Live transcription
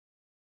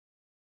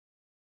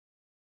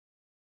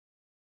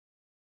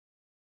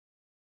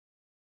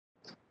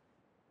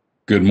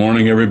Good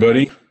morning,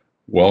 everybody.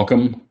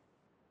 Welcome.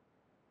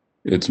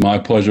 It's my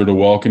pleasure to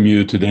welcome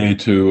you today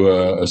to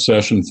a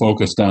session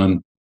focused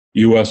on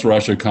U.S.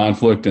 Russia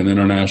conflict and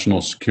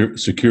international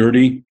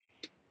security,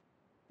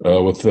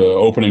 with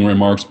opening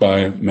remarks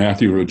by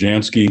Matthew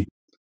Rojansky.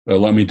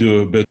 Let me do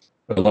a bit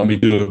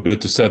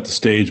to set the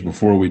stage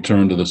before we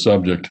turn to the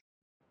subject.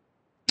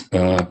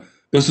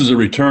 This is a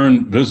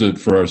return visit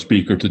for our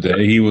speaker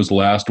today. He was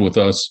last with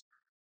us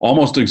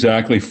almost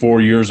exactly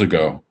 4 years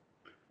ago,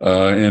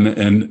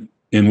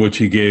 in which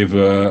he gave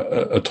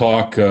a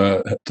talk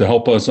to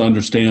help us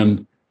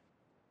understand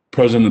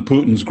President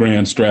Putin's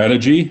grand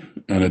strategy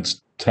and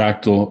its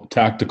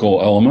tactical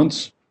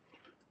elements,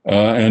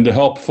 and to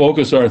help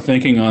focus our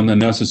thinking on the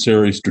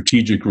necessary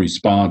strategic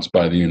response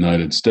by the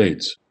United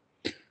States.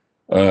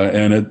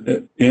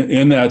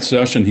 In that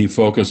session, he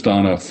focused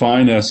on a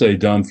fine essay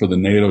done for the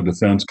NATO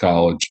Defense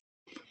College,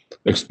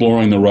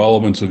 exploring the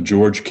relevance of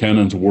George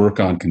Kennan's work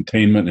on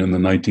containment in the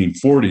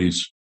 1940s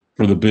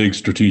for the big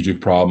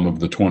strategic problem of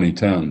the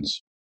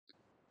 2010s.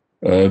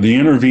 The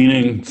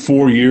intervening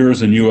 4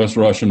 years in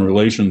U.S.-Russian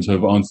relations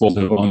have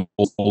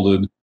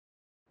unfolded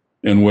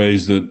in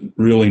ways that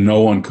really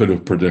no one could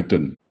have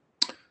predicted.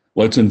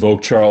 Let's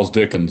invoke Charles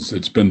Dickens.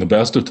 It's been the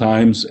best of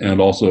times and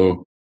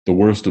also the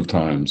worst of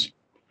times.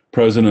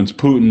 Presidents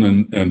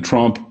Putin and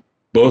Trump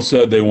both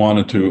said they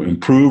wanted to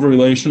improve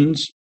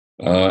relations,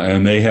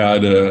 and they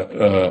have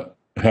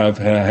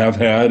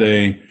had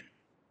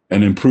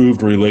an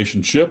improved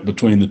relationship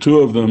between the two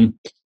of them,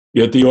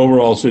 yet the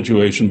overall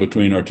situation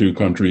between our two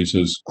countries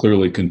has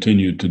clearly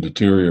continued to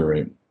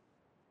deteriorate.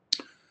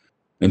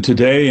 And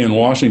today in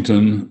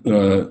Washington,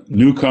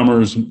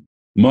 newcomers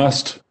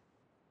must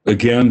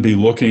again be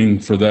looking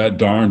for that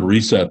darned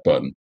reset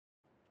button.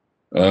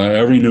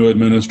 Every new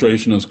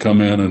administration has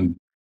come in and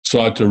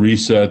sought to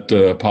reset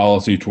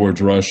policy towards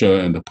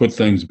Russia and to put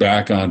things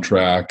back on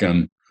track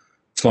and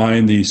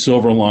find the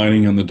silver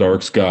lining in the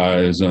dark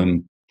skies.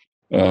 And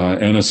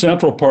a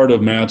central part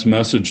of Matt's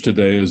message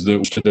today is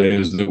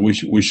that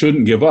we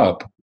shouldn't give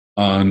up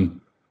on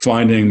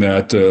finding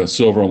that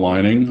silver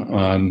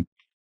lining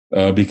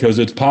because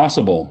it's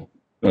possible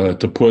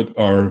to put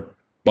our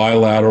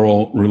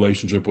bilateral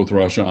relationship with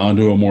Russia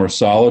onto a more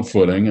solid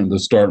footing and to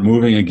start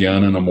moving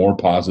again in a more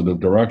positive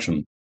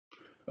direction.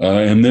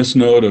 And this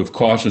note of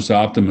cautious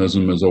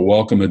optimism is a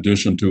welcome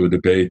addition to a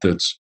debate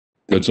that's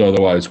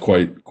otherwise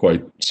quite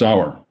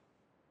sour.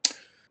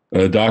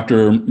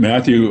 Mr.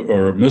 Matthew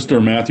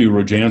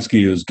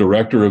Rojansky is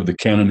director of the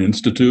Kennan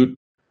Institute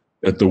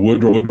at the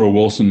Woodrow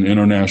Wilson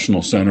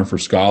International Center for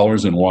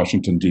Scholars in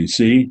Washington,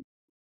 D.C.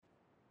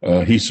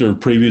 He served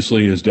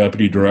previously as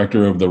deputy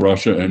director of the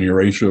Russia and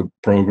Eurasia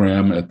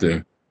Program at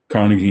the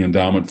Carnegie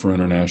Endowment for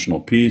International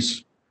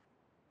Peace.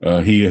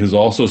 He has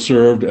also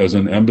served as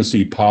an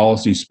embassy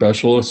policy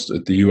specialist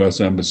at the U.S.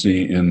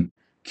 Embassy in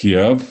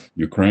Kyiv,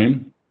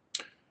 Ukraine,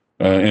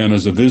 and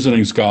as a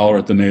visiting scholar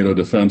at the NATO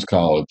Defense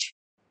College.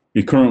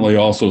 He currently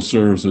also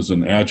serves as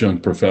an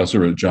adjunct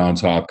professor at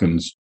Johns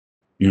Hopkins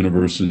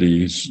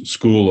University's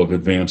School of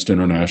Advanced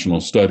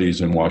International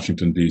Studies in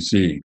Washington,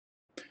 D.C.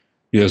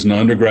 He has an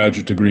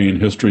undergraduate degree in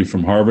history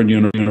from Harvard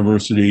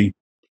University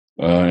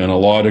and a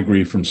law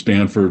degree from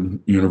Stanford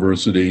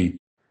University.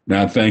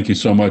 Matt, thank you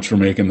so much for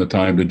making the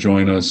time to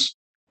join us.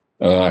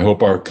 I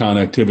hope our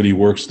connectivity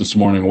works this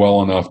morning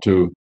well enough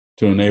to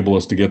enable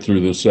us to get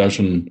through this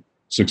session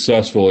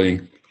successfully.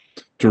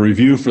 To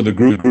review for the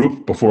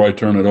group before I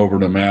turn it over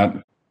to Matt,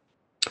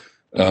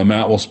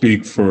 Matt will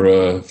speak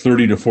for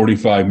 30 to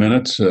 45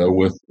 minutes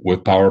with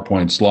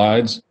PowerPoint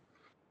slides,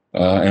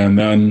 and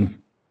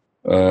then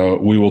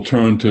we will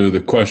turn to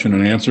the question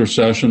and answer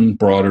session,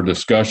 broader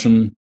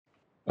discussion.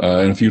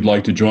 And if you'd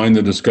like to join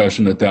the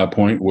discussion at that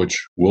point,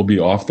 which will be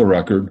off the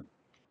record,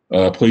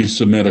 please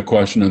submit a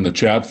question in the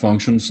chat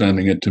function,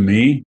 sending it to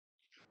me,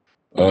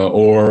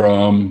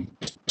 or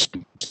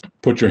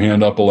put your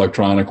hand up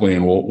electronically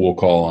and we'll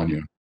call on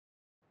you.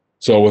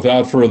 So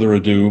without further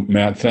ado,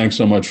 Matt, thanks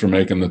so much for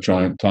making the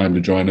time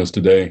to join us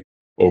today.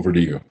 Over to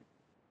you.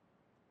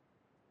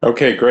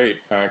 Okay,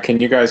 great.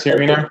 Can you guys hear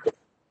me now?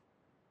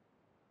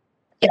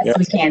 Yes,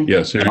 we can.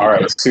 Yes. All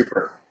right,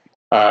 super.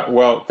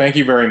 Well, thank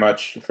you very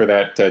much for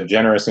that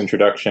generous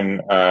introduction,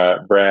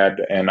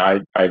 Brad. And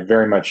I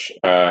very much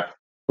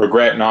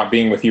regret not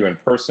being with you in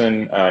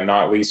person,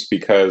 not least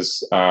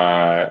because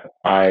I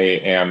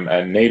am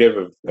a native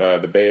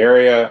of the Bay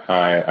Area.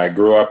 I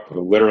grew up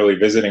literally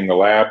visiting the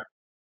lab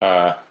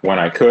when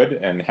I could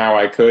and how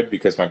I could,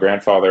 because my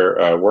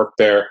grandfather worked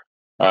there.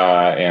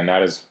 And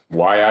that is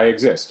why I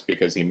exist,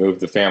 because he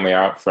moved the family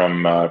out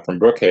from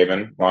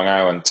Brookhaven, Long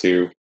Island,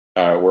 to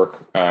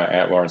work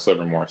at Lawrence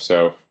Livermore.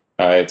 So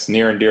it's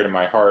near and dear to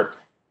my heart.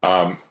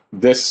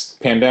 This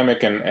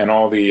pandemic and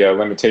all the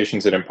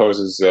limitations it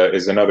imposes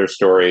is another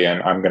story,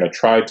 and I'm going to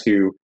try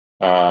to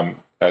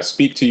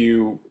speak to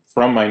you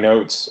from my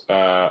notes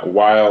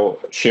while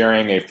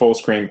sharing a full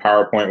screen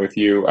PowerPoint with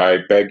you. I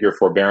beg your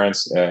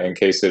forbearance in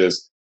case it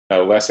is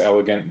less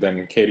elegant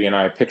than Katie and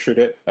I pictured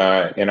it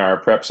in our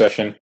prep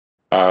session,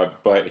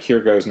 but here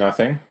goes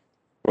nothing.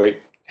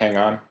 Wait, hang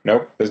on.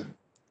 Nope.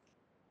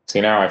 See,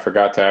 now I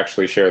forgot to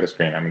actually share the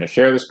screen. I'm going to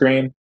share the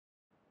screen,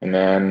 and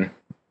then,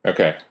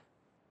 okay.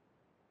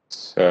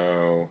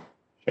 So,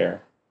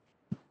 share.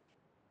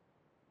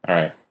 All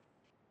right.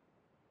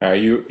 Now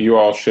you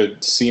all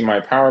should see my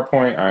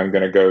PowerPoint. I'm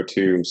going to go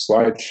to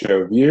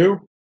slideshow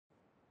view.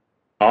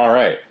 All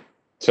right.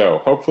 So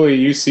hopefully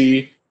you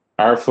see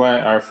our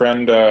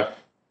friend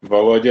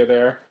Volodya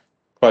there,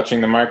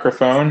 clutching the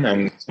microphone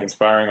and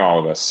inspiring all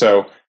of us.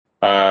 So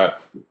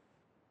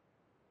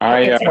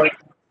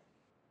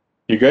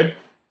you good?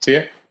 See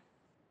it?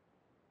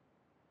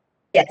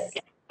 Yes.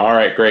 All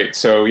right, great.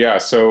 So yeah,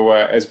 so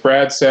as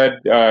Brad said,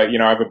 I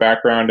have a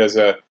background as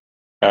a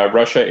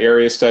Russia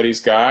area studies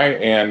guy,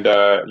 and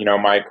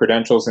my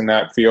credentials in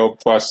that field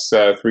plus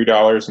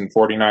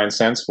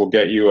 $3.49 will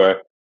get you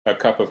a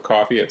cup of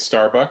coffee at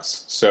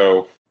Starbucks.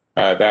 So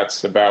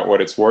that's about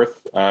what it's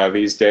worth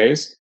these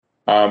days.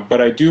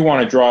 But I do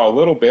want to draw a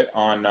little bit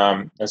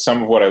on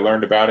some of what I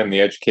learned about in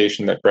the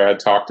education that Brad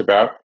talked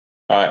about,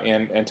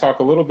 and talk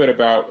a little bit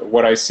about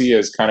what I see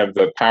as kind of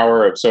the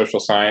power of social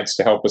science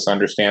to help us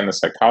understand the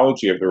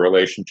psychology of the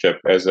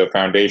relationship as a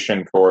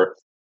foundation for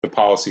the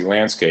policy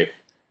landscape.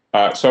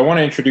 So I want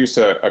to introduce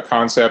a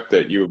concept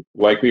that you've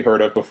likely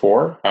heard of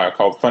before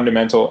called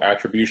fundamental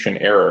attribution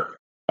error.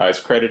 It's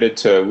credited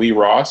to Lee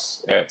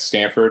Ross at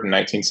Stanford in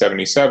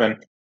 1977,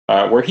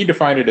 where he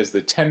defined it as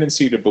the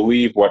tendency to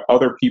believe what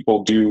other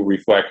people do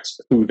reflects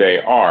who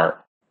they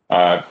are,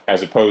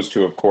 as opposed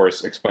to, of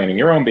course, explaining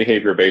your own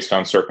behavior based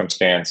on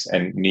circumstance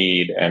and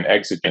need and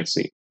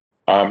exigency.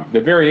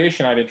 The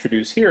variation I'd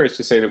introduce here is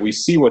to say that we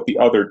see what the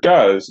other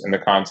does in the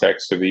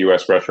context of the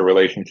U.S. Russia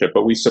relationship,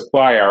 but we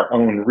supply our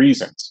own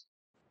reasons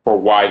for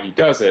why he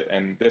does it,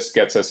 and this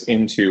gets us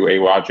into a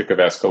logic of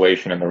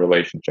escalation in the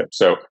relationship.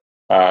 So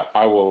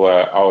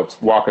I'll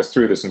walk us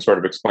through this and sort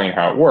of explain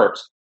how it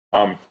works.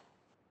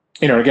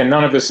 Again,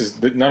 none of this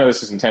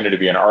is intended to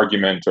be an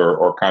argument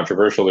or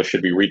controversial. This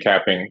should be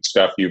recapping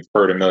stuff you've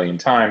heard a million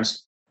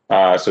times.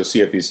 So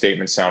see if these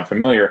statements sound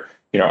familiar.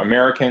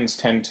 Americans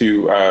tend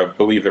to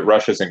believe that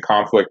Russia is in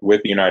conflict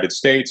with the United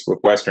States, with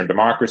Western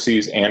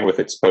democracies, and with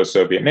its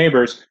post-Soviet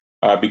neighbors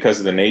because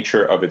of the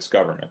nature of its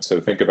government. So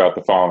think about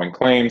the following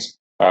claims.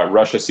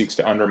 Russia seeks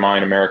to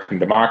undermine American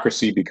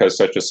democracy because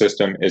such a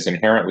system is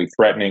inherently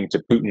threatening to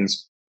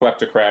Putin's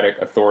kleptocratic,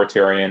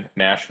 authoritarian,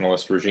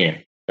 nationalist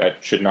regime.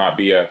 That should not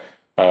be a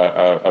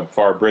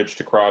far bridge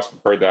to cross.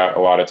 We've heard that a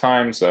lot of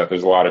times.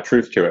 There's a lot of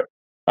truth to it.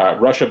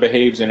 Russia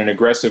behaves in an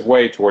aggressive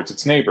way towards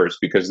its neighbors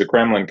because the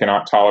Kremlin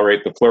cannot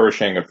tolerate the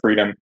flourishing of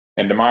freedom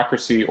and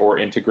democracy or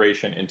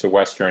integration into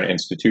Western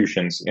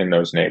institutions in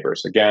those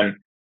neighbors. Again,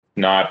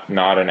 not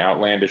an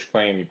outlandish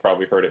claim. You've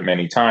probably heard it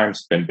many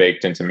times, been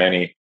baked into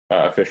many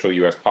official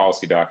U.S.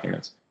 policy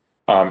documents.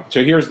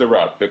 So here's the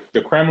rub.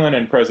 The Kremlin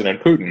and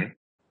President Putin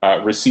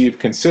receive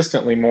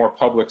consistently more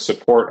public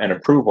support and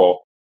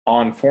approval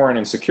on foreign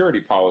and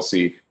security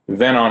policy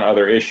than on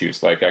other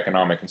issues like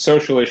economic and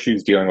social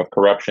issues, dealing with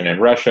corruption in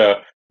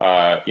Russia,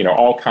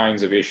 all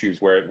kinds of issues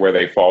where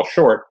they fall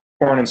short.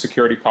 Foreign and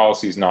security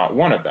policy is not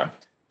one of them.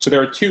 So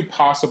there are two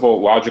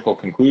possible logical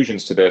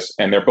conclusions to this,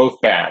 and they're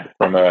both bad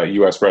from a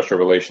U.S.-Russia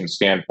relations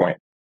standpoint.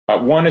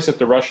 One is that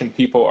the Russian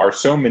people are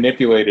so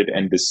manipulated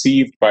and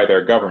deceived by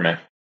their government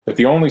that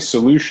the only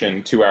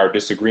solution to our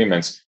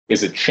disagreements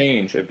is a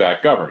change of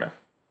that government.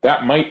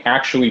 That might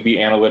actually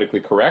be analytically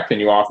correct,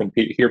 and you often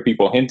hear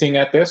people hinting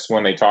at this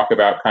when they talk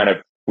about kind of,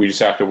 we just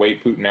have to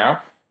wait Putin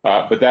out,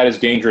 but that is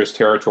dangerous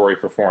territory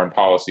for foreign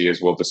policy,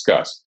 as we'll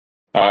discuss.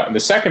 And the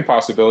second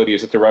possibility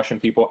is that the Russian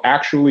people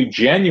actually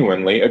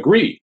genuinely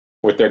agree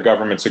with their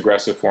government's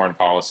aggressive foreign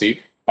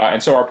policy,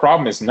 and so our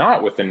problem is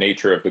not with the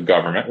nature of the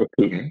government, with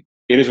Putin,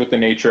 it is with the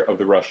nature of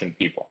the Russian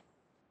people.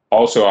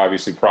 Also,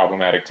 obviously,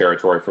 problematic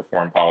territory for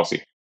foreign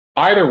policy.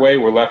 Either way,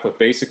 we're left with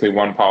basically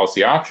one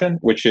policy option,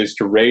 which is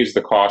to raise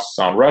the costs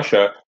on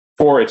Russia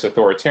for its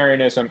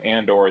authoritarianism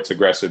and or its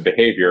aggressive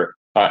behavior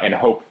and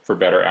hope for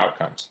better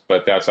outcomes.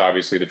 But that's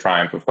obviously the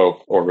triumph of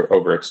hope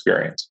over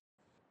experience.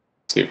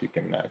 Let's see if we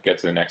can get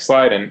to the next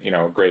slide. And,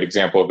 a great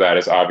example of that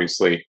is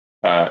obviously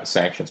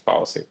sanctions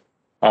policy.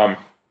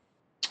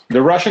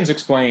 The Russians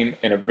explain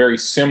in a very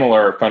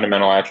similar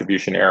fundamental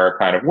attribution error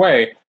kind of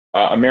way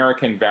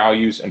American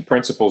values and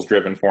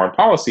principles-driven foreign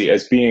policy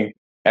as being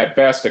at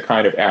best a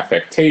kind of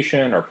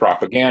affectation or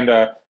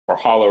propaganda or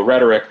hollow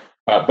rhetoric,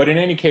 but in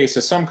any case,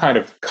 as some kind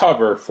of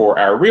cover for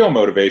our real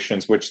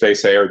motivations, which they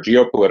say are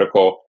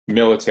geopolitical,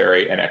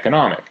 military, and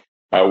economic.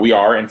 We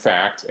are, in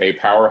fact, a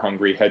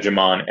power-hungry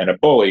hegemon and a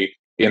bully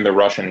in the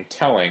Russian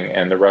telling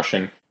and the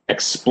Russian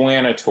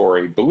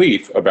explanatory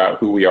belief about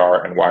who we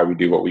are and why we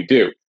do what we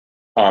do.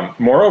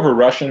 Moreover,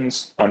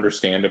 Russians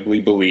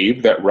understandably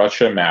believe that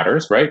Russia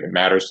matters, right? It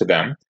matters to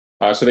them.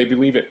 So they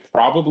believe it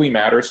probably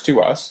matters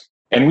to us.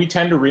 And we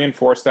tend to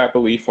reinforce that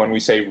belief when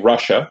we say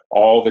Russia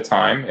all the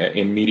time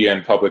in media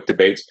and public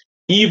debates,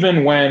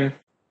 even when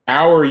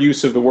our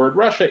use of the word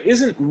Russia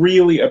isn't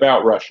really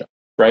about Russia,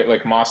 right?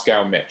 Like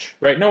Moscow Mitch,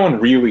 right? No one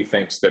really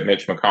thinks that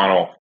Mitch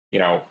McConnell,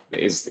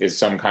 is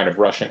some kind of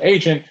Russian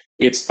agent.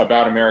 It's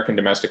about American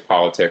domestic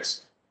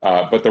politics.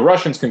 But the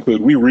Russians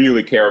conclude we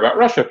really care about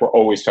Russia if we're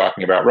always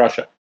talking about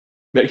Russia.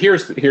 But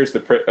here's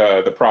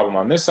the problem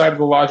on this side of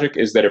the logic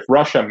is that if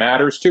Russia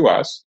matters to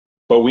us,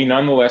 but we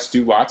nonetheless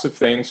do lots of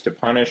things to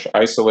punish,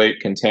 isolate,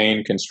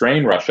 contain,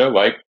 constrain Russia,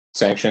 like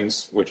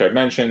sanctions, which I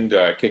mentioned,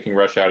 kicking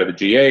Russia out of the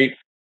G8,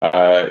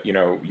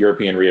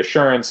 European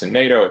reassurance and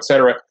NATO, et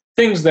cetera,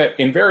 things that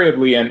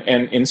invariably and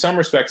in some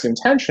respects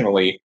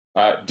intentionally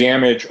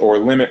damage or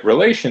limit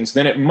relations,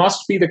 then it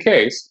must be the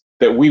case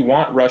that we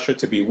want Russia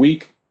to be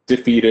weak,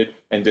 defeated,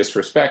 and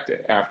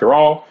disrespected. After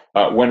all,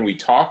 when we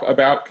talk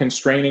about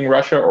constraining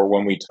Russia or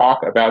when we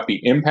talk about the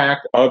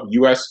impact of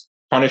U.S.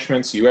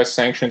 punishments, U.S.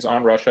 sanctions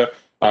on Russia,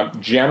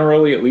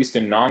 generally, at least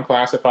in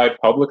non-classified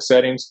public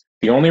settings,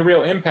 the only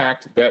real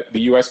impact that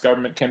the U.S.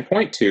 government can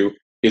point to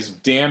is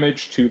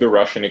damage to the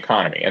Russian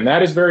economy. And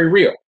that is very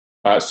real.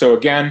 So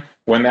again,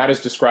 when that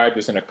is described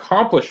as an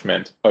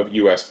accomplishment of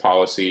U.S.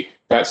 policy,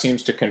 that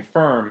seems to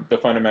confirm the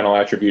fundamental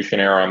attribution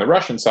error on the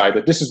Russian side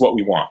that this is what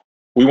we want.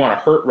 We want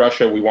to hurt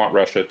Russia, we want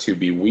Russia to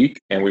be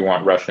weak, and we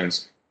want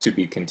Russians to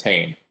be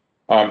contained.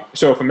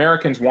 So if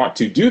Americans want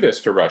to do this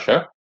to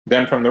Russia,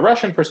 then from the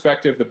Russian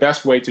perspective, the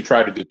best way to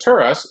try to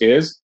deter us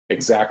is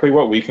exactly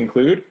what we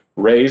conclude,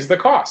 raise the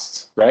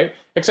costs, right?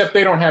 Except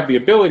they don't have the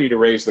ability to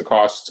raise the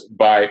costs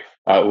by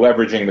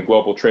leveraging the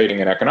global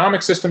trading and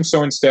economic system.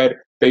 So instead,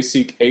 they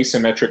seek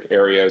asymmetric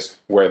areas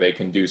where they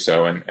can do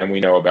so. And we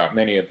know about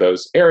many of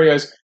those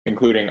areas,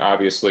 including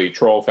obviously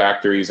troll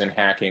factories and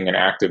hacking and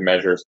active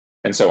measures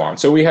and so on.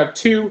 So we have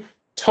two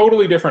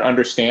totally different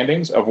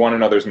understandings of one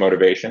another's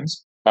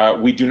motivations.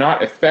 We do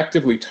not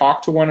effectively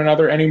talk to one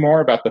another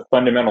anymore about the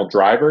fundamental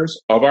drivers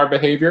of our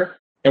behavior.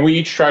 And we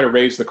each try to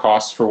raise the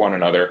costs for one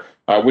another,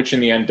 which in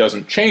the end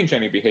doesn't change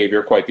any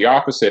behavior, quite the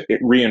opposite.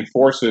 It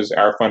reinforces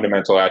our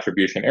fundamental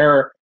attribution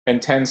error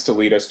and tends to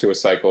lead us to a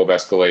cycle of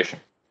escalation.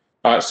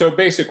 So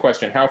basic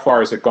question, how far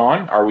has it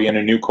gone? Are we in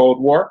a new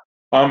Cold War?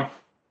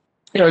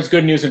 It's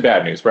good news and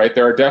bad news, right?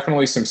 There are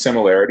definitely some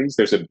similarities.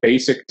 There's a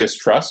basic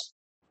distrust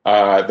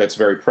that's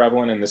very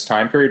prevalent in this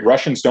time period.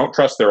 Russians don't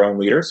trust their own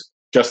leaders,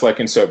 just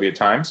like in Soviet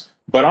times.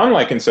 But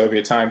unlike in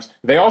Soviet times,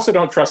 they also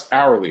don't trust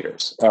our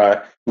leaders.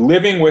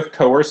 Living with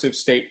coercive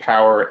state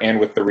power and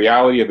with the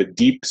reality of a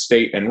deep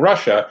state in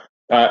Russia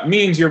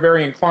means you're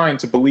very inclined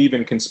to believe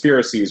in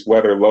conspiracies,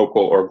 whether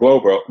local or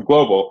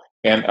global.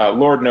 And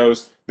Lord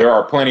knows there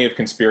are plenty of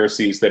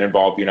conspiracies that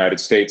involve the United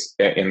States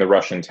in the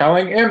Russian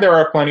telling, and there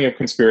are plenty of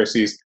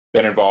conspiracies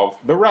that involve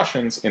the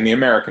Russians in the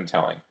American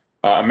telling.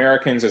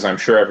 Americans, as I'm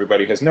sure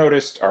everybody has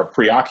noticed, are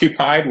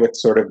preoccupied with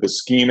sort of the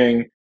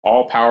scheming,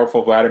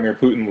 all-powerful Vladimir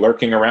Putin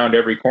lurking around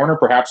every corner,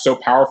 perhaps so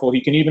powerful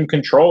he can even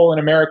control an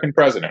American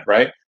president,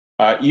 right?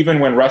 Even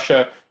when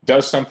Russia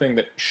does something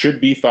that should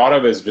be thought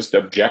of as just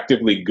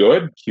objectively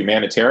good,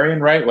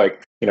 humanitarian, right?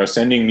 Like,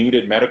 sending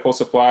needed medical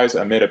supplies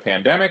amid a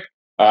pandemic,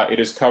 it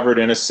is covered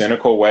in a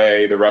cynical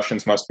way. The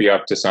Russians must be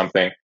up to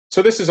something.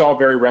 So this is all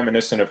very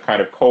reminiscent of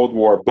kind of Cold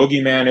War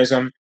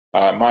boogeymanism.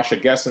 Masha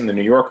Gessen, the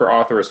New Yorker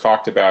author, has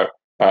talked about,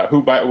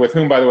 with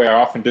whom, by the way, I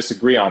often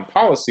disagree on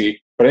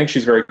policy, but I think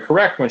she's very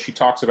correct when she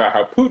talks about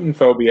how Putin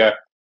phobia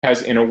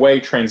has, in a way,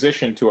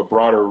 transitioned to a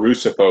broader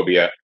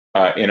Russophobia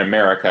in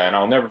America. And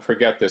I'll never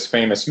forget this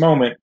famous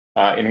moment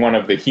in one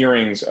of the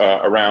hearings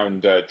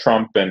around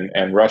Trump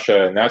and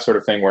Russia and that sort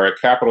of thing, where a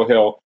Capitol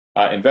Hill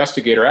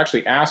investigator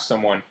actually asked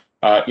someone,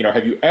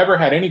 have you ever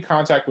had any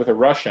contact with a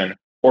Russian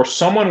or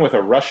someone with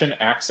a Russian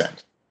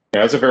accent?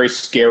 That's a very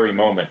scary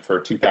moment for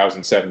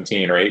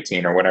 2017 or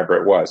 18 or whenever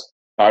it was.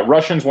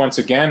 Russians, once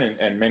again,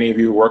 and many of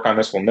you who work on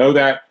this will know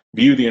that,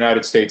 view the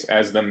United States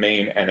as the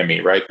main enemy,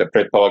 right? The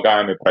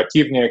предполагаемый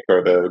противник,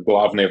 or the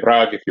главный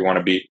враг, if you want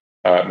to be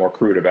more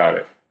crude about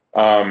it.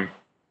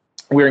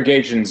 We're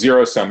engaged in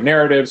zero-sum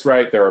narratives,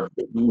 right? There are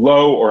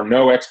low or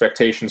no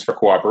expectations for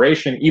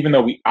cooperation, even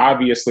though we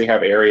obviously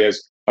have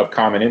areas of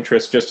common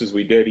interest, just as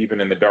we did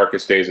even in the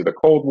darkest days of the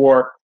Cold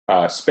War.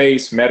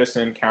 Space,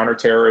 medicine,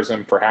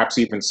 counterterrorism, perhaps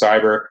even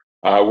cyber.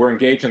 We're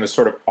engaged in this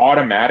sort of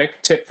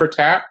automatic tit for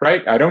tat,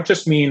 right? I don't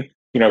just mean,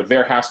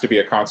 there has to be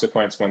a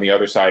consequence when the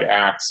other side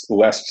acts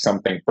lest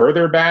something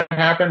further bad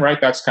happen, right?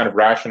 That's kind of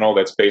rational.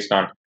 That's based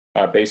on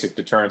basic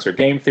deterrence or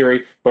game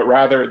theory, but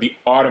rather the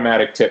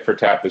automatic tit for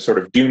tat, the sort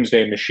of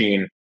doomsday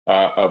machine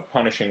of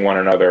punishing one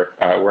another.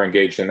 We're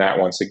engaged in that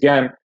once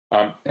again.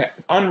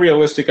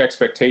 Unrealistic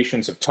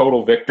expectations of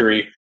total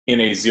victory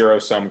in a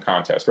zero-sum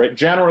contest, right?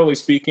 Generally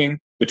speaking,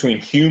 between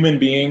human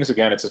beings,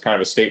 again, it's a kind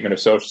of a statement of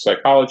social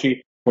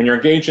psychology. When you're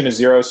engaged in a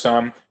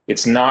zero-sum,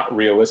 it's not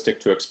realistic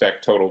to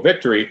expect total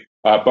victory,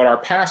 but our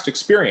past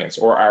experience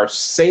or our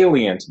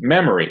salient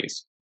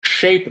memories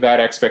shape that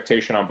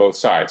expectation on both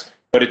sides.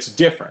 But it's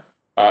different.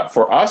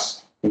 For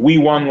us, we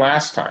won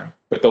last time,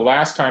 but the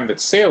last time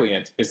that's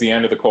salient is the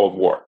end of the Cold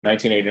War,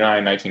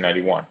 1989,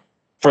 1991.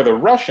 For the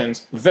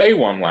Russians, they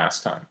won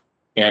last time.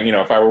 And,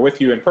 if I were with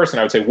you in person,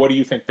 I would say, what do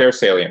you think their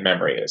salient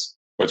memory is?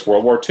 Well, it's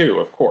World War II,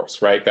 of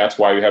course, right? That's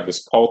why we have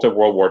this cult of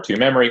World War II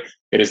memory.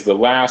 It is the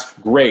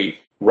last great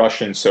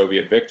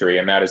Russian-Soviet victory,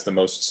 and that is the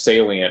most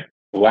salient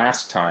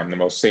last time, the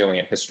most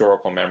salient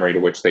historical memory to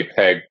which they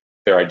peg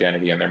their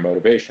identity and their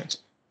motivations.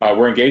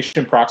 We're engaged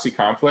in proxy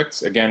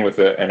conflicts. Again, with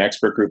an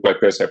expert group like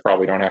this, I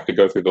probably don't have to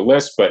go through the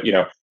list, but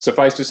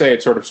suffice to say,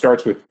 it sort of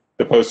starts with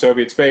the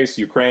post-Soviet space,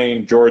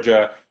 Ukraine,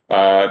 Georgia,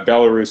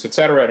 Belarus,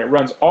 etc., and it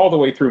runs all the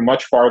way through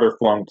much farther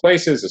flung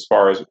places, as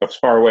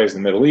far away as the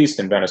Middle East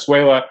and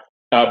Venezuela.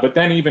 But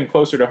then even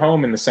closer to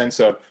home in the sense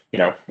of,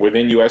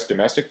 within U.S.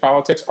 domestic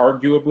politics,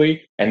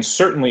 arguably, and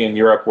certainly in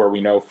Europe, where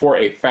we know for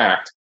a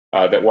fact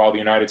that while the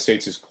United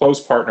States is close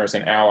partners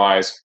and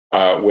allies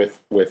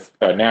with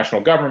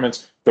national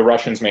governments, the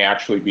Russians may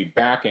actually be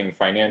backing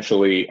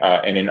financially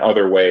and in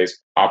other ways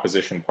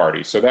opposition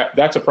parties. So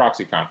that's a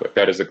proxy conflict.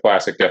 That is a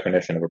classic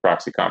definition of a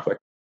proxy conflict.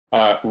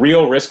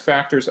 Real risk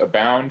factors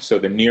abound. So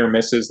the near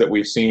misses that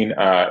we've seen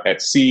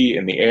at sea,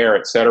 in the air,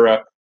 et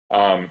cetera.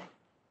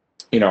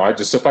 I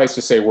just suffice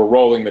to say we're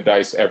rolling the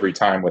dice every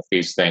time with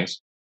these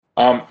things.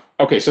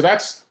 Okay, so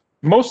that's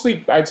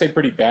mostly, I'd say,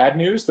 pretty bad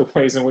news, the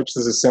ways in which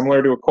this is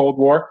similar to a Cold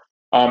War.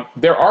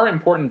 There are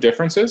important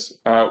differences.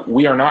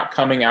 We are not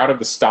coming out of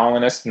the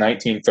Stalinist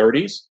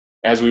 1930s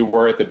as we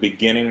were at the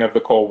beginning of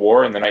the Cold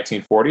War in the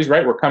 1940s,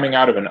 right? We're coming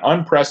out of an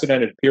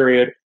unprecedented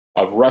period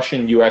of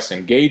Russian-U.S.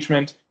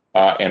 engagement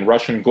and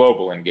Russian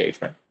global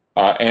engagement.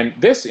 And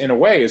this, in a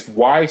way, is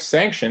why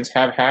sanctions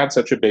have had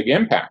such a big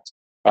impact.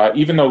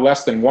 Even though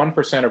less than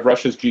 1% of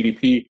Russia's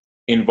GDP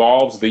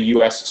involves the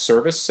U.S.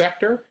 service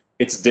sector,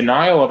 its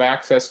denial of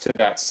access to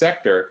that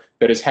sector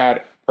that has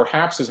had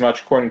perhaps as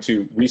much, according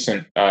to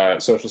recent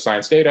social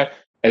science data,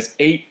 as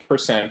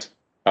 8%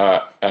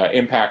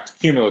 impact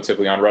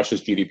cumulatively on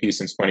Russia's GDP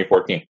since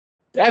 2014.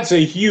 That's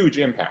a huge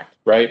impact,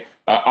 right?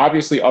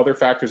 Obviously, other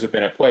factors have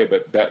been at play,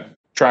 but that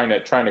trying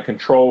to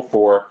control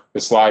for the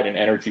slide in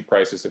energy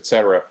prices, et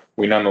cetera,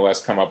 we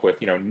nonetheless come up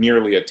with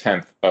nearly a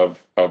tenth of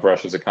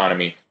Russia's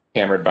economy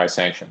hammered by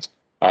sanctions.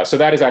 So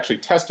that is actually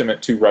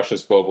testament to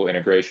Russia's global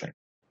integration.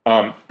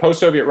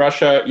 Post-Soviet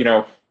Russia,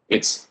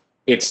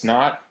 it's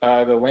not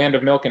the land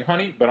of milk and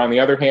honey, but on the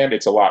other hand,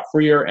 it's a lot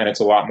freer and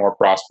it's a lot more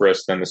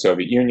prosperous than the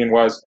Soviet Union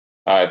was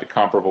at the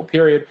comparable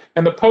period.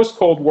 And the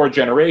post-Cold War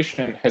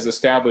generation has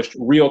established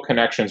real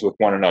connections with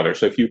one another.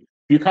 So if you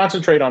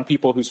concentrate on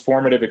people whose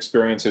formative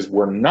experiences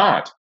were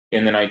not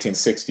in the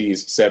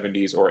 1960s,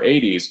 70s, or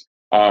 80s,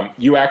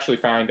 you actually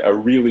find a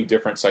really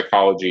different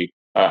psychology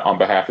on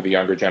behalf of the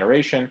younger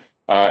generation.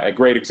 A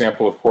great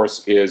example, of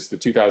course, is the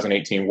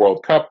 2018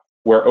 World Cup,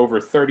 where over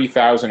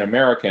 30,000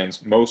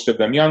 Americans, most of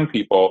them young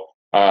people,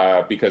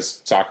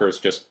 because soccer is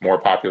just more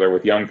popular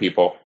with young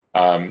people.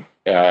 I'm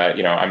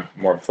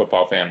more of a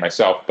football fan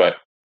myself, but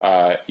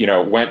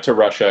went to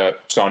Russia,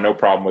 saw no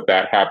problem with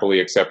that, happily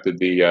accepted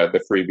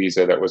the free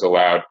visa that was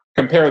allowed.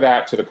 Compare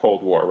that to the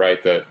Cold War,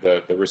 right?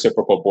 The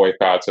reciprocal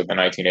boycotts of the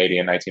 1980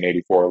 and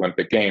 1984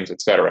 Olympic Games,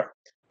 et cetera.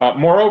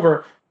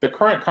 Moreover, the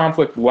current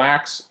conflict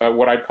lacks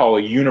what I'd call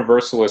a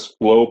universalist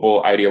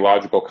global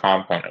ideological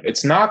component.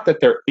 It's not that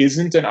there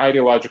isn't an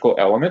ideological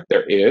element.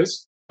 There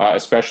is,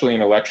 especially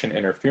in election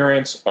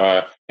interference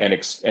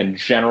and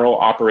general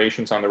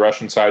operations on the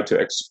Russian side to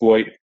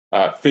exploit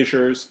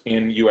fissures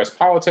in U.S.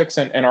 politics,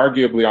 and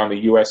arguably on the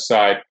U.S.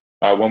 side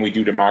when we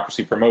do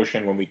democracy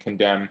promotion, when we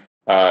condemn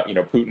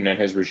Putin and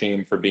his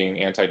regime for being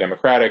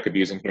anti-democratic,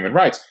 abusing human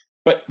rights.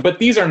 But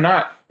these are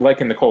not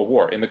like in the Cold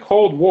War. In the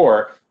Cold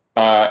War,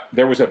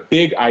 there was a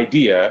big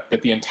idea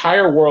that the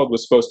entire world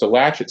was supposed to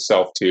latch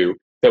itself to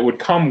that would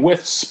come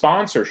with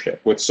sponsorship,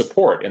 with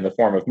support in the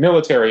form of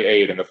military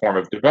aid, in the form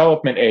of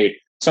development aid,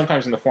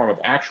 sometimes in the form of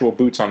actual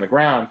boots on the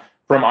ground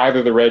from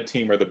either the red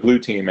team or the blue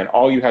team. And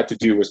all you had to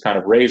do was kind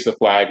of raise the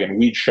flag and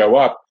we'd show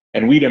up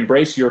and we'd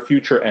embrace your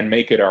future and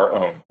make it our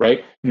own,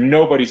 right?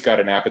 Nobody's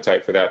got an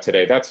appetite for that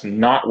today. That's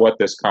not what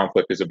this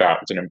conflict is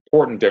about. It's an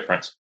important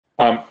difference.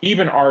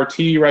 Even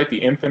RT, right,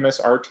 the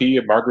infamous RT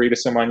of Margarita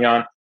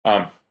Simonyan,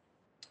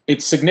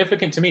 it's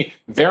significant to me.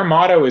 Their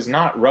motto is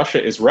not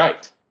Russia is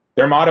right.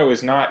 Their motto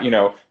is not,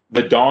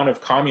 the dawn of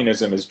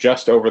communism is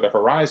just over the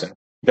horizon.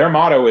 Their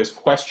motto is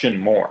question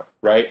more,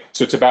 right?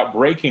 So it's about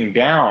breaking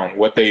down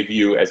what they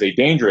view as a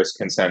dangerous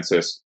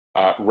consensus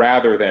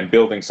rather than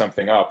building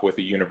something up with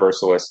a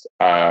universalist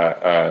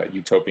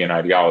utopian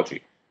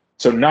ideology.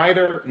 So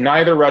neither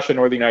Russia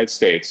nor the United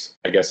States,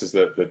 I guess is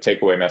the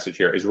takeaway message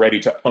here, is ready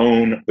to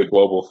own the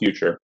global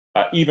future.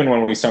 Even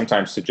when we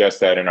sometimes suggest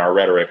that in our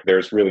rhetoric,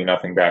 there's really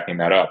nothing backing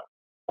that up.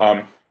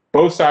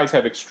 Both sides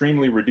have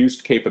extremely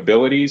reduced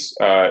capabilities.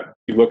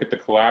 You look at the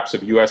collapse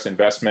of U.S.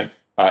 investment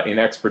in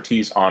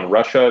expertise on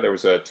Russia. There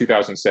was a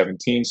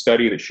 2017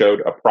 study that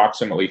showed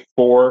approximately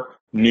 4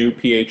 new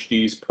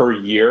PhDs per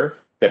year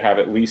that have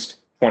at least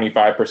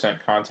 25%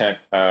 content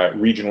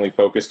regionally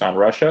focused on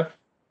Russia.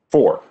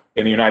 4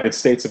 in the United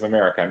States of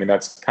America. I mean,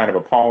 that's kind of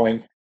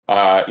appalling.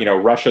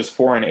 Russia's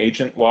foreign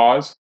agent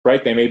laws,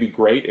 right? They may be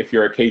great if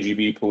you're a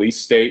KGB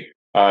police state,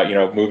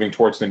 moving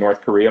towards the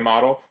North Korea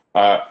model,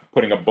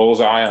 putting a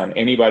bullseye on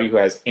anybody who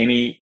has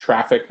any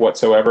traffic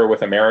whatsoever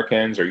with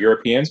Americans or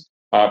Europeans.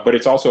 But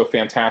it's also a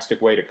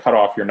fantastic way to cut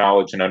off your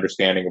knowledge and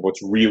understanding of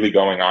what's really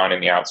going on in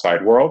the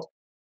outside world.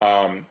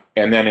 And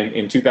then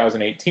in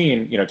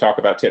 2018, talk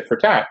about tit for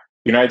tat.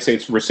 The United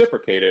States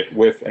reciprocated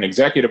with an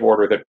executive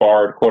order that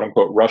barred, quote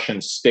unquote,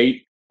 Russian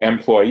state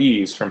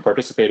employees from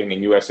participating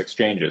in U.S.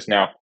 exchanges.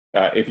 Now,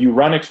 if you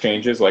run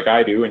exchanges like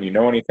I do, and you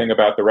know anything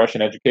about the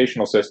Russian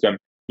educational system,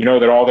 you know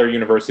that all their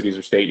universities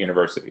are state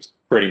universities,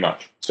 pretty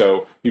much.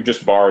 So you've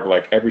just barred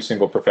like every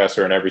single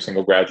professor and every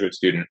single graduate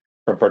student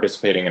from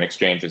participating in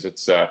exchanges.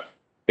 It's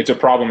a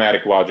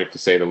problematic logic, to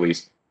say the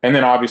least. And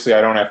then obviously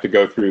I don't have to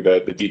go through the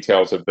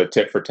details of the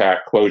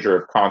tit-for-tat closure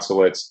of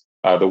consulates,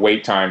 the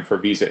wait time for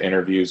visa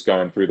interviews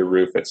going through the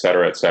roof, et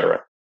cetera, et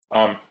cetera.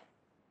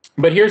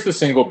 But here's the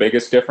single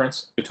biggest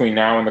difference between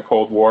now and the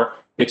Cold War.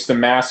 It's the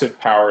massive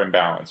power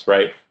imbalance,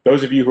 right?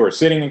 Those of you who are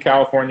sitting in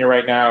California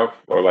right now,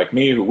 or like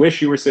me, who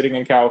wish you were sitting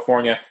in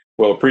California,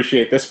 will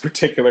appreciate this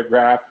particular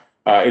graph.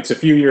 It's a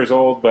few years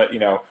old, but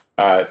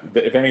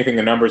if anything,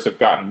 the numbers have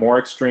gotten more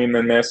extreme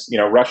than this.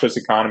 Russia's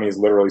economy is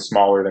literally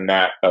smaller than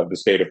that of the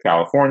state of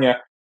California.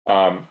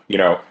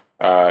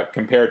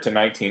 Compared to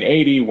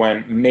 1980,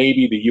 when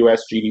maybe the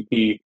U.S.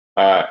 GDP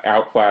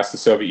outclassed the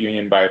Soviet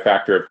Union by a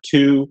factor of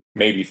 2,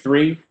 maybe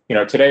 3.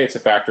 Today it's a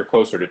factor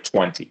closer to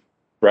 20,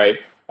 right?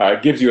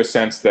 It gives you a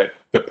sense that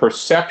the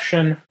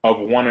perception of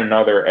one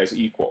another as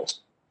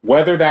equals,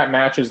 whether that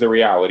matches the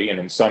reality, and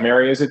in some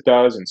areas it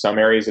does, in some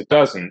areas it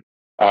doesn't,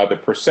 the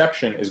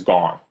perception is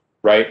gone,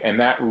 right? And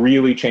that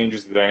really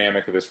changes the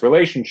dynamic of this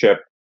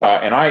relationship,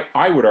 and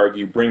I would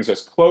argue brings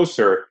us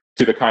closer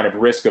to the kind of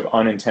risk of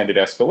unintended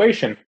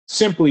escalation,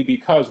 simply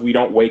because we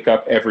don't wake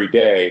up every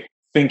day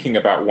thinking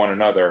about one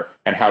another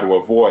and how to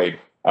avoid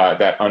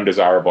that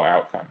undesirable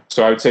outcome.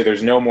 So I would say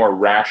there's no more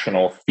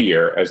rational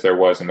fear as there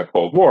was in the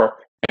Cold War,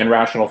 and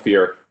rational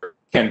fear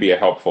can be a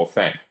helpful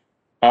thing.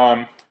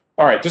 All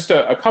right, just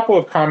a couple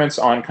of comments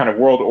on kind of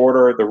world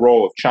order, the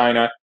role of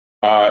China.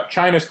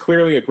 China is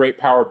clearly a great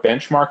power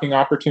benchmarking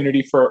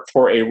opportunity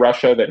for a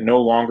Russia that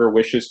no longer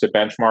wishes to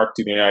benchmark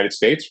to the United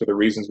States for the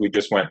reasons we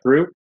just went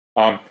through.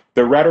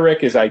 The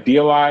rhetoric is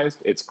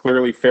idealized. It's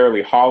clearly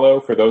fairly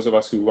hollow. For those of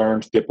us who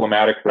learned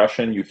diplomatic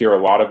Russian, you hear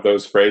a lot of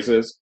those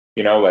phrases,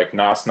 like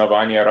na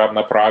основании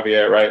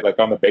равноправия, right? Like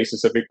on the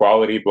basis of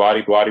equality, blah,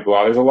 blah,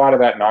 blah. There's a lot of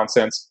that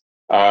nonsense.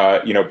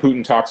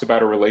 Putin talks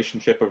about a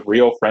relationship of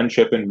real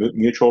friendship and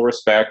mutual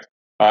respect,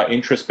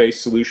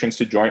 interest-based solutions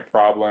to joint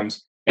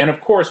problems. And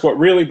of course, what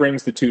really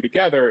brings the two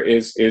together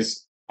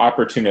is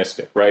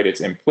opportunistic, right?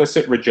 It's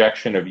implicit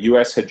rejection of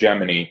U.S.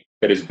 hegemony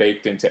that is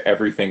baked into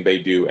everything they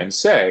do and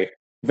say.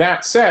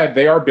 That said,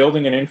 they are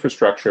building an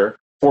infrastructure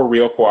for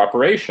real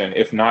cooperation,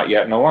 if not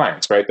yet an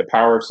alliance, right? The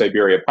Power of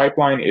Siberia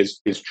pipeline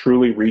is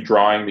truly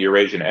redrawing the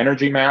Eurasian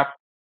energy map.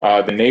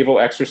 The naval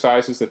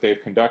exercises that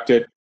they've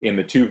conducted in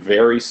the two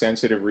very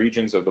sensitive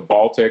regions of the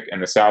Baltic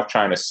and the South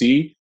China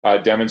Sea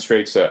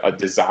demonstrates a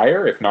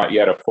desire, if not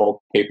yet a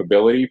full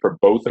capability, for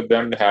both of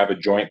them to have a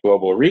joint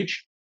global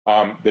reach.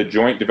 The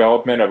joint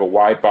development of a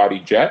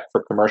wide-body jet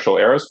for commercial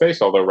aerospace,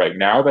 although right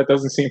now that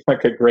doesn't seem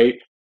like a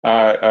great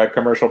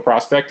commercial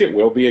prospect. It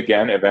will be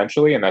again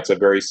eventually, and that's a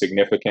very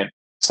significant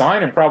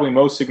sign, and probably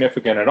most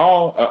significant of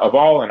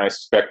all, and I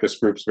suspect this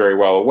group's very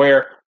well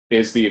aware,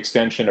 is the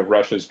extension of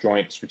Russia's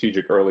joint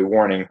strategic early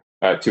warning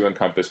to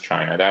encompass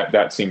China.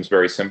 That seems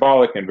very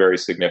symbolic and very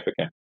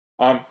significant.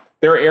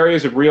 There are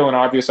areas of real and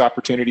obvious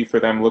opportunity for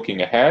them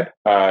looking ahead.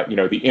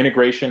 The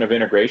integration of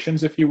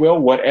integrations, if you will,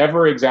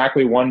 whatever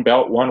exactly One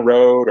Belt, One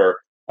Road, or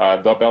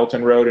the Belt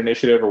and Road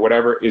Initiative, or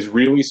whatever is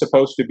really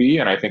supposed to be,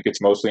 and I think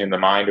it's mostly in the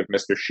mind of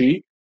Mr.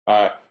 Xi,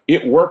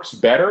 it works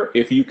better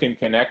if you can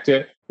connect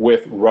it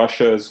with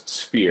Russia's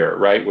sphere,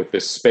 right? With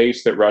this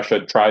space that Russia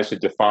tries to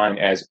define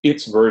as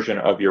its version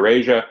of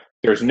Eurasia.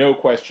 There's no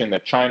question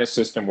that China's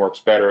system works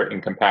better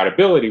in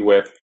compatibility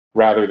with,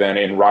 rather than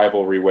in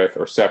rivalry with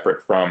or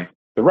separate from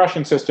the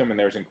Russian system, and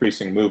there's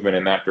increasing movement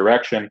in that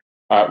direction.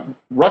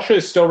 Russia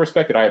is still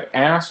respected. I have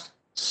asked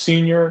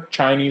senior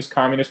Chinese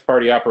Communist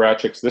Party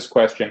apparatchiks this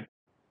question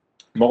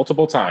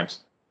multiple times.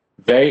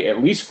 They,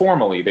 at least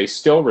formally, they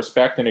still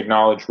respect and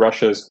acknowledge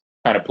Russia's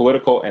kind of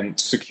political and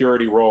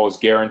security role as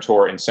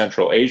guarantor in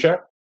Central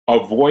Asia,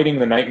 avoiding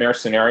the nightmare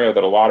scenario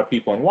that a lot of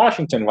people in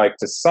Washington like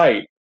to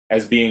cite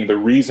as being the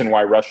reason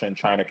why Russia and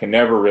China can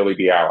never really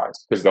be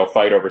allies, because they'll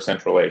fight over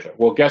Central Asia.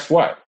 Well, guess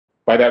what?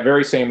 By that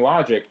very same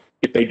logic,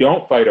 if they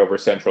don't fight over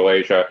Central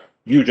Asia,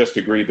 you just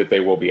agreed that they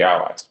will be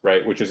allies,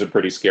 right? Which is a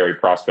pretty scary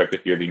prospect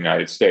if you're the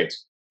United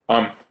States.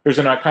 There's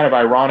a kind of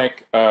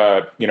ironic,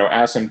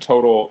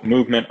 asymptotal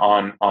movement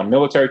on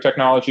military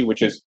technology,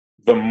 which is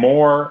the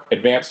more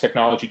advanced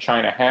technology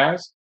China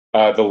has,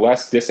 the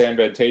less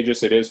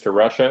disadvantageous it is to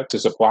Russia to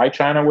supply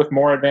China with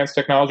more advanced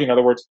technology. In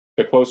other words,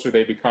 the closer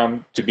they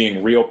become to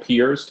being real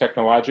peers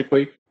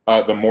technologically,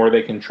 the more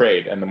they can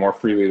trade and the more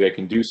freely they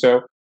can do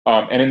so.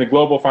 And in the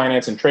global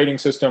finance and trading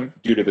system,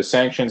 due to the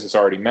sanctions, as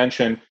already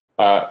mentioned,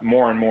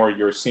 more and more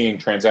you're seeing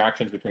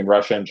transactions between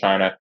Russia and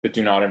China that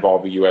do not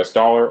involve the US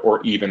dollar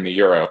or even the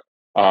euro.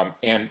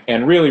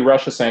 And really,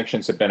 Russia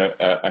sanctions have been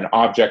an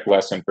object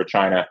lesson for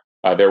China.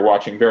 They're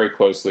watching very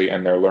closely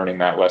and they're learning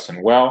that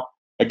lesson well.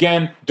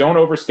 Again, don't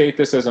overstate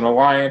this as an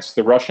alliance.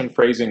 The Russian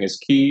phrasing is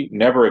key,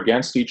 never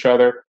against each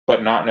other,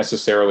 but not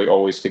necessarily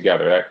always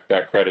together.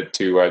 That credit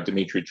to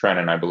Dmitry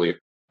Trenin, I believe.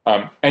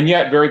 and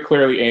yet very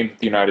clearly aimed at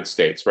the United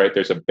States, right?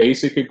 There's a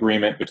basic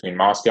agreement between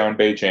Moscow and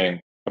Beijing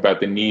about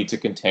the need to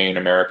contain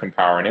American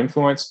power and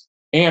influence.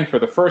 And for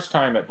the first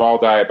time at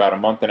Valdai about a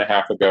month and a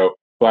half ago,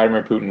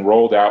 Vladimir Putin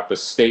rolled out the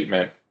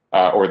statement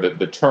or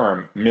the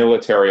term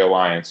military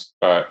alliance,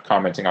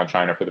 commenting on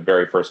China for the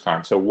very first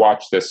time. So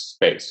watch this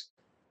space.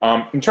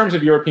 In terms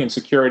of European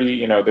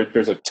security,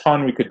 there's a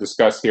ton we could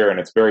discuss here, and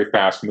it's very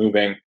fast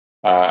moving.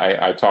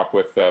 I talked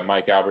with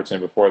Mike Albertson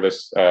before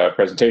this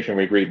presentation.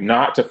 We agreed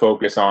not to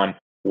focus on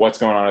what's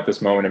going on at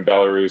this moment in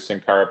Belarus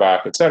and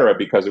Karabakh, et cetera,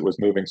 because it was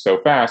moving so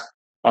fast.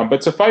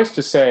 But suffice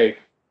to say,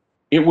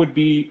 it would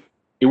be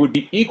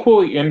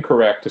equally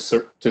incorrect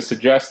to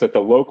suggest that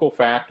the local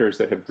factors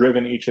that have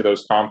driven each of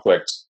those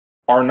conflicts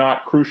are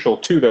not crucial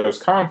to those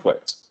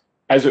conflicts,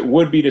 as it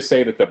would be to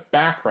say that the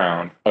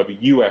background of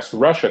U.S.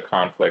 Russia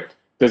conflict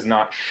does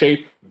not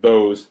shape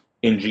those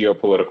in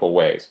geopolitical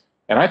ways.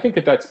 And I think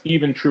that that's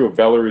even true of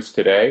Belarus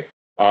today.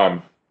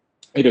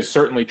 It is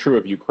certainly true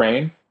of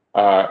Ukraine,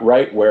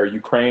 right, where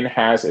Ukraine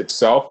has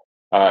itself,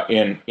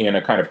 in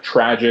a kind of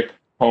tragic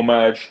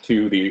homage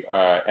to the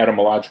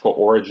etymological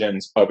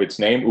origins of its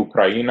name,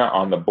 Ukraina,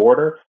 on the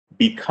border,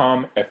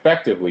 become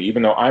effectively,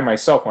 even though I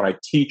myself, when I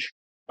teach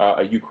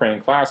a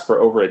Ukraine class for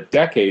over a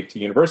decade to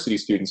university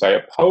students, I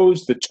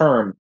oppose the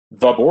term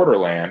the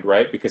borderland,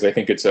 right, because I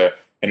think it's an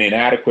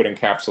inadequate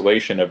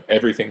encapsulation of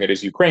everything that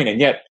is Ukraine. And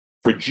yet,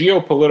 for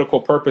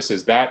geopolitical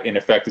purposes, that in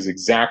effect is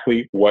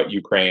exactly what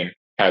Ukraine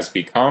has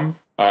become,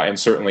 and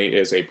certainly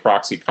is a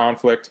proxy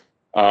conflict.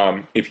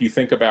 If you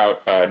think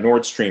about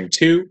Nord Stream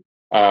 2,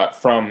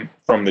 from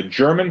the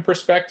German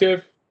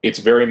perspective, it's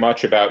very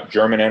much about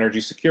German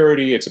energy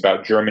security. It's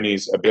about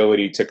Germany's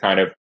ability to kind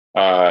of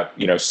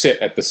sit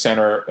at the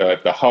center,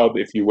 the hub,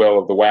 if you will,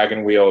 of the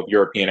wagon wheel of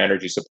European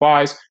energy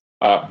supplies.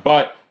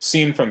 But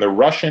seen from the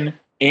Russian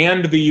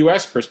and the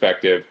U.S.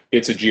 perspective,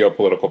 it's a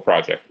geopolitical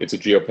project. It's a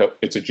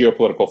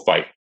geopolitical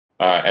fight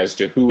as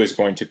to who is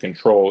going to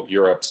control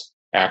Europe's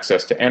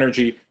access to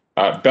energy.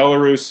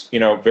 Belarus,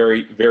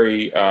 very,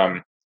 very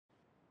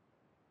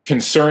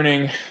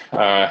concerning.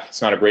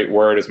 It's not a great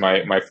word, as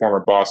my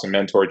former boss and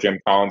mentor Jim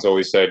Collins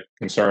always said.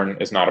 Concern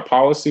is not a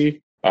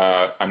policy.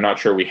 I'm not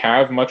sure we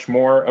have much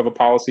more of a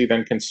policy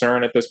than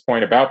concern at this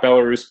point about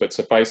Belarus, but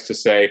suffice to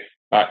say,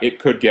 it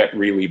could get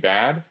really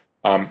bad,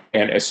 and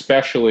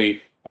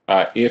especially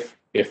if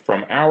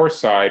from our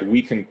side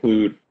we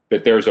conclude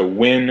that there's a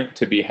win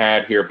to be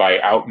had here by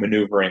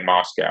outmaneuvering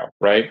Moscow,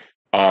 right?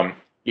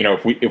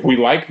 If we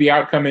like the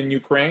outcome in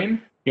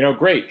Ukraine,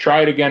 great,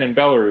 try it again in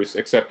Belarus,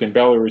 except in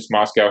Belarus,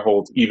 Moscow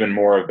holds even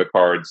more of the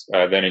cards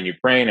than in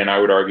Ukraine, and I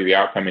would argue the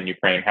outcome in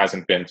Ukraine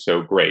hasn't been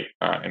so great,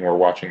 and we're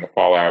watching the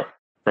fallout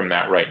from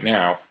that right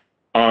now.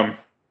 And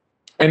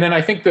then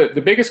I think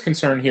the biggest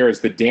concern here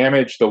is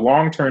the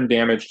long-term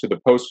damage to the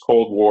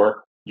post-Cold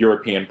War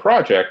European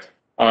project,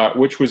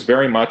 which was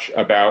very much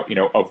about,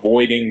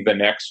 avoiding the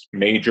next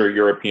major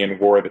European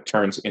war that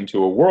turns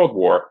into a world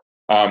war.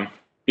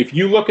 If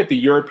you look at the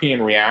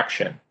European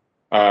reaction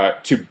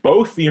to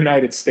both the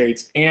United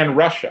States and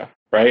Russia,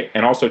 right,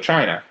 and also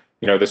China,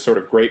 this sort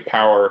of great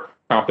power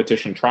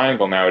competition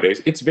triangle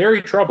nowadays, it's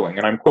very troubling.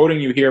 And I'm quoting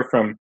you here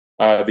from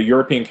the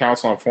European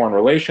Council on Foreign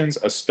Relations,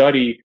 a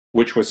study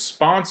which was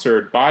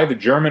sponsored by the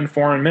German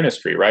Foreign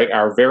Ministry, right,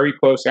 our very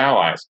close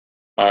allies.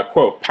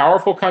 Quote,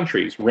 powerful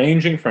countries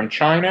ranging from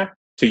China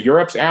to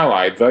Europe's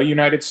ally, the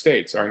United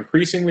States, are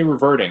increasingly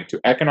reverting to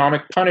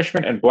economic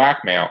punishment and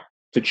blackmail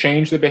to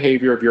change the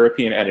behavior of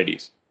European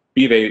entities,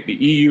 be they the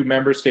EU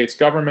member states'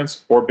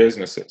 governments or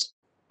businesses.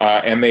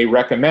 And they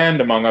recommend,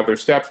 among other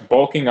steps,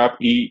 bulking up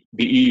the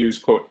EU's,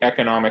 quote,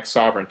 economic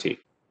sovereignty.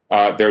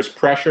 There's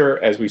pressure,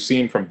 as we've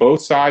seen from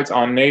both sides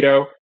on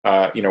NATO,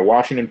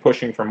 Washington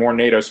pushing for more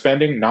NATO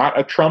spending, not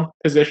a Trump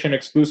position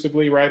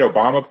exclusively, right?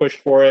 Obama pushed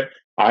for it.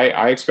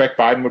 I expect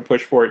Biden would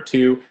push for it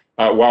too,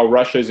 while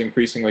Russia is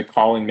increasingly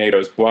calling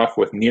NATO's bluff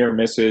with near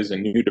misses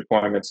and new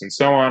deployments and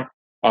so on.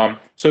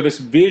 So this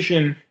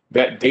vision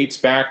that dates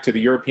back to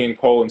the European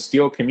coal and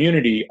steel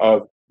community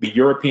of the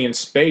European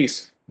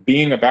space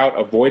being about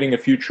avoiding a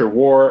future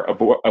war,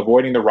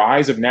 avoiding the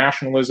rise of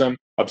nationalism,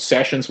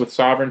 obsessions with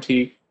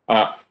sovereignty,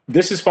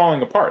 this is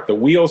falling apart. The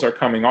wheels are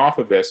coming off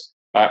of this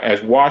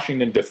as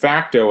Washington de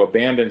facto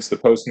abandons the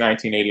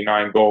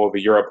post-1989 goal of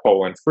a Europe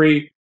whole and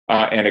free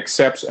and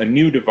accepts a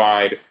new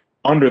divide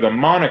under the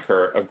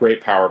moniker of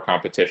great power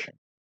competition.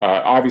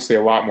 Obviously,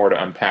 a lot more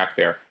to unpack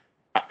there.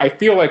 I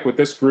feel like with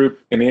this group,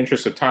 in the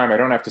interest of time, I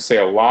don't have to say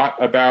a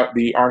lot about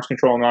the arms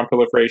control and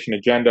nonproliferation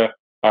agenda,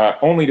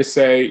 only to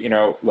say,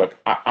 look,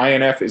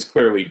 INF is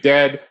clearly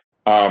dead.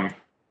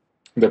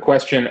 The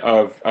question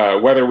of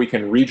whether we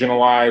can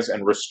regionalize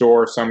and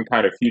restore some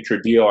kind of future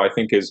deal, I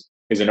think, is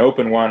an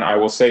open one. I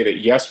will say that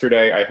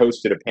yesterday I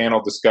hosted a panel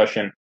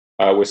discussion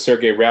with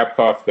Sergei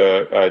Ryabkov,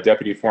 the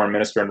deputy foreign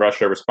minister in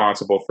Russia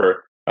responsible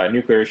for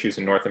nuclear issues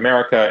in North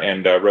America,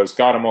 and Rose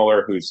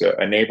Gadamoller, who's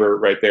a neighbor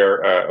right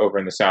there over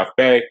in the South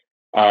Bay.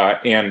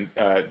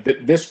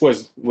 This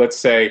was, let's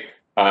say,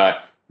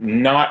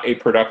 not a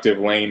productive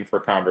lane for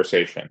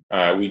conversation.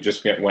 We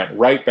just went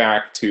right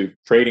back to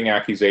trading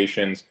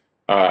accusations,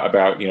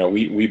 about,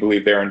 we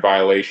believe they're in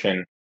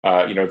violation.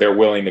 They're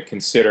willing to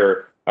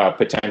consider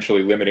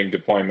potentially limiting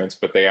deployments,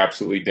 but they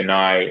absolutely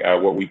deny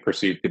what we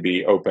perceive to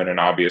be open and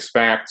obvious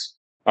facts.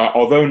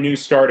 Although New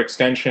START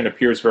extension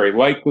appears very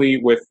likely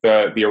with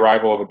the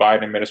arrival of a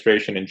Biden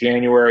administration in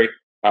January,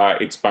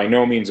 it's by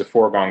no means a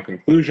foregone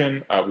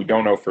conclusion. We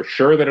don't know for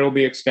sure that it'll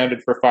be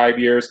extended for 5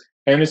 years.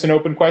 And it's an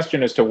open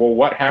question as to, well,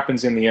 what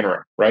happens in the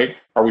interim, right?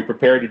 Are we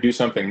prepared to do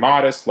something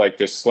modest, like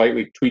just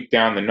slightly tweak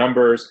down the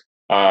numbers,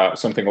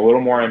 something a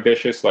little more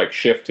ambitious, like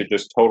shift to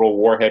just total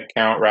warhead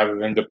count rather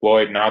than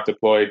deployed, not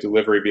deployed,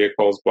 delivery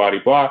vehicles, blah,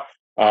 blah,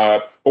 blah?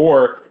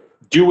 Or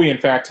do we, in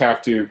fact,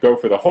 have to go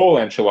for the whole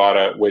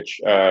enchilada, which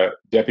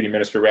Deputy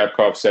Minister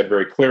Rabkov said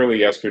very clearly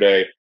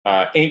yesterday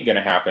ain't going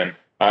to happen,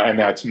 and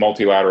that's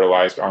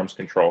multilateralized arms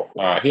control.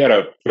 He had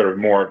a sort of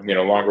more,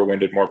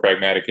 longer-winded, more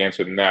pragmatic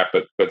answer than that,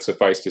 but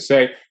suffice to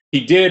say, he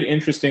did,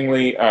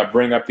 interestingly,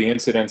 bring up the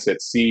Incidents at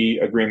Sea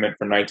Agreement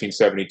from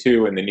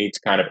 1972 and the need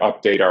to kind of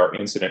update our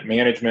incident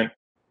management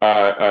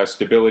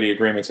stability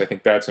agreements. I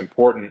think that's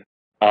important.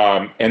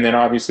 And then,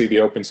 obviously, the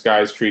Open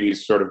Skies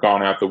Treaty's sort of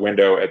gone out the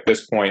window at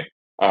this point.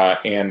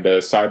 And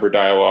cyber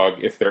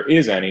dialogue, if there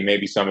is any,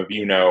 maybe some of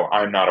you know,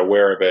 I'm not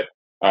aware of it,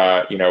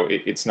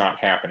 it's not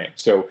happening.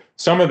 So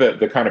some of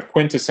the kind of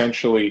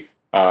quintessentially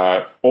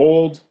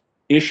old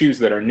issues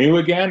that are new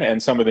again,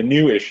 and some of the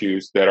new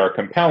issues that are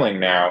compelling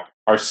now,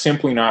 are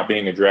simply not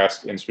being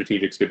addressed in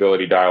strategic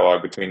stability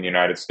dialogue between the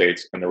United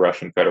States and the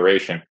Russian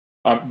Federation.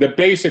 The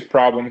basic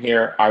problem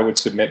here, I would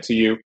submit to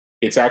you,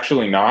 it's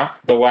actually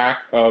not the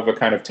lack of a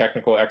kind of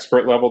technical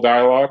expert level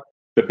dialogue.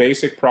 The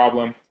basic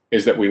problem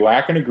is that we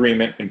lack an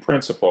agreement in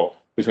principle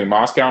between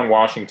Moscow and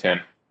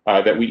Washington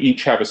that we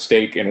each have a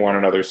stake in one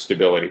another's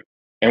stability.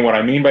 And what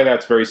I mean by that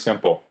is very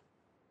simple.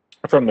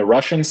 From the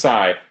Russian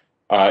side,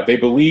 they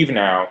believe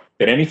now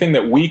that anything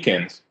that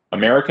weakens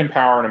American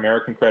power and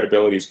American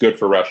credibility is good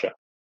for Russia.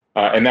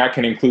 And that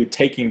can include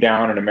taking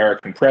down an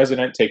American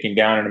president, taking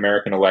down an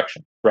American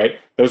election, right?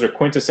 Those are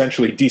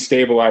quintessentially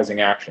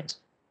destabilizing actions.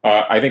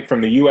 I think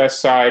from the U.S.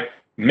 side,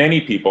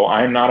 many people,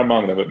 I am not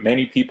among them, but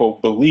many people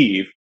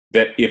believe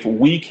that if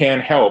we can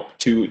help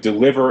to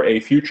deliver a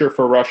future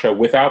for Russia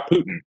without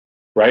Putin,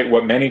 right,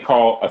 what many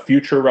call a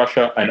future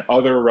Russia, an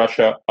other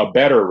Russia, a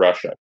better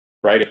Russia,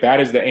 right, if that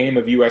is the aim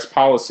of U.S.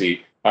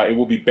 policy, it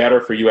will be better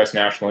for U.S.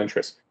 national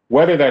interests.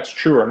 Whether that's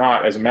true or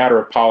not, as a matter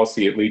of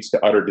policy, it leads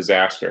to utter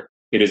disaster.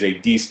 It is a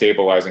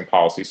destabilizing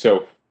policy.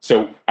 So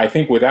I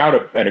think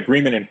without an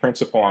agreement in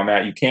principle on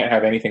that, you can't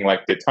have anything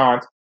like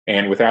détente,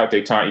 and without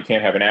détente, you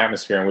can't have an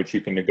atmosphere in which you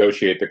can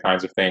negotiate the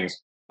kinds of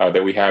things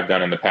that we have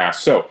done in the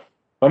past. So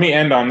let me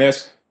end on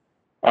this.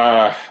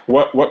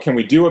 What can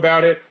we do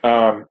about it?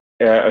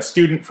 A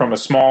student from a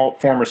small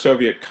former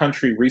Soviet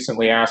country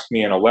recently asked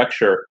me in a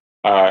lecture,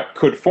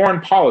 could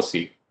foreign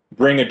policy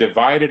bring a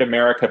divided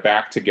America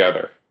back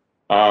together?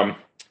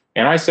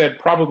 And I said,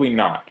 probably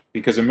not,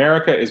 because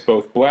America is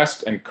both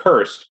blessed and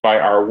cursed by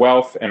our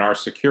wealth and our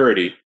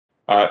security.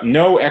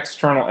 No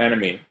external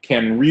enemy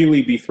can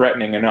really be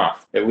threatening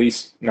enough, at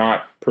least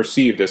not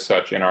perceived as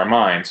such in our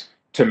minds,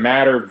 to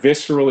matter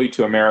viscerally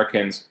to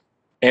Americans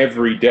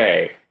every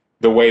day,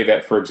 the way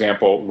that, for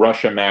example,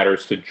 Russia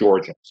matters to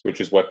Georgians,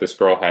 which is what this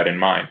girl had in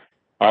mind.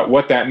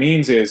 What that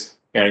means is,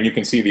 and you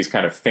can see these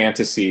kind of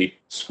fantasy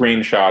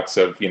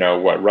screenshots of,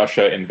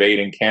 Russia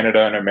invading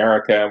Canada and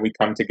America, and we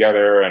come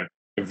together, and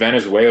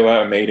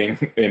Venezuela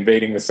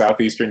invading the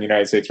southeastern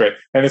United States, right?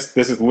 And this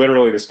is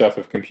literally the stuff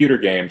of computer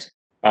games.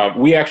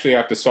 We actually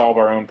have to solve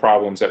our own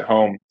problems at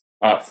home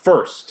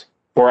first,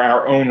 for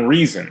our own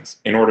reasons,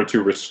 in order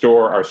to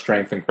restore our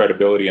strength and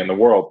credibility in the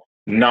world.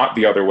 Not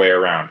the other way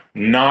around.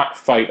 Not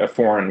fight a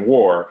foreign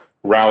war,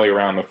 rally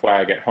around the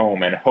flag at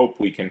home, and hope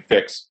we can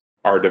fix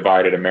our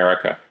divided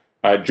America.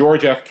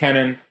 George F.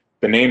 Kennan,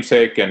 the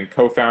namesake and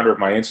co-founder of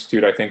my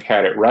institute, I think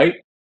had it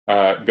right.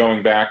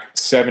 Going back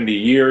 70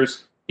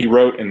 years, he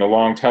wrote in the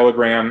Long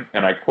Telegram,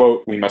 and I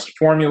quote, "We must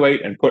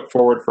formulate and put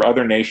forward for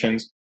other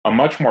nations a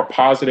much more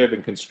positive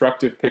and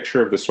constructive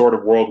picture of the sort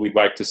of world we'd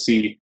like to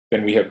see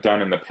than we have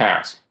done in the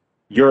past.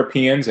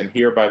 Europeans," and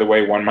here, by the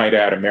way, one might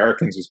add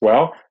Americans as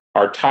well,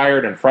 "are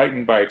tired and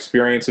frightened by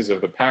experiences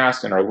of the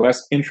past and are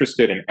less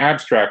interested in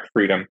abstract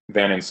freedom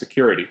than in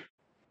security.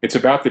 It's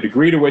about the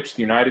degree to which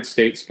the United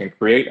States can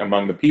create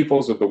among the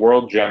peoples of the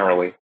world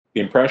generally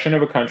the impression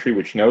of a country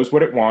which knows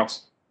what it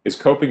wants, is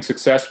coping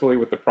successfully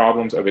with the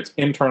problems of its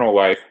internal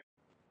life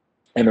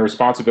and the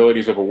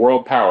responsibilities of a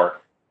world power,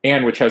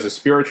 and which has a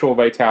spiritual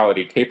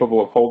vitality capable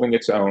of holding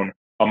its own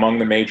among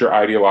the major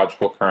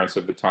ideological currents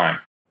of the time.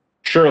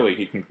 Surely,"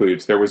 he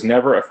concludes, "there was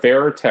never a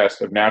fairer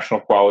test of national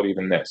quality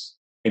than this.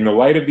 In the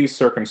light of these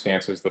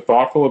circumstances, the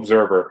thoughtful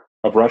observer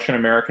of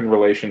Russian-American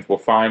relations will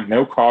find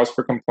no cause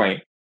for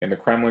complaint in the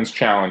Kremlin's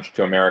challenge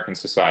to American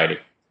society."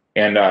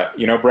 And,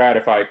 Brad,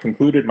 if I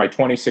concluded my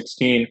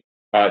 2016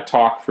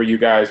 talk for you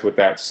guys with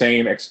that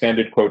same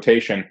extended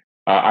quotation,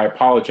 I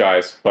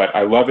apologize, but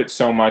I love it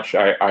so much.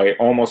 I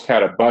almost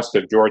had a bust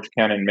of George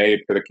Kennan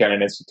made for the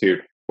Kennan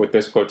Institute with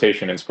this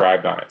quotation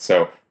inscribed on it.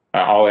 So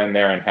I'll end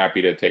there and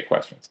happy to take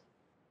questions.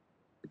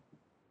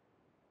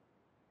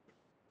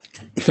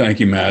 Thank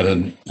you, Matt,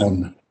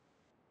 and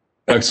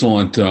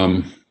excellent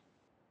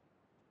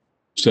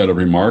set of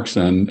remarks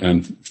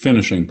and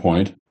finishing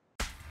point.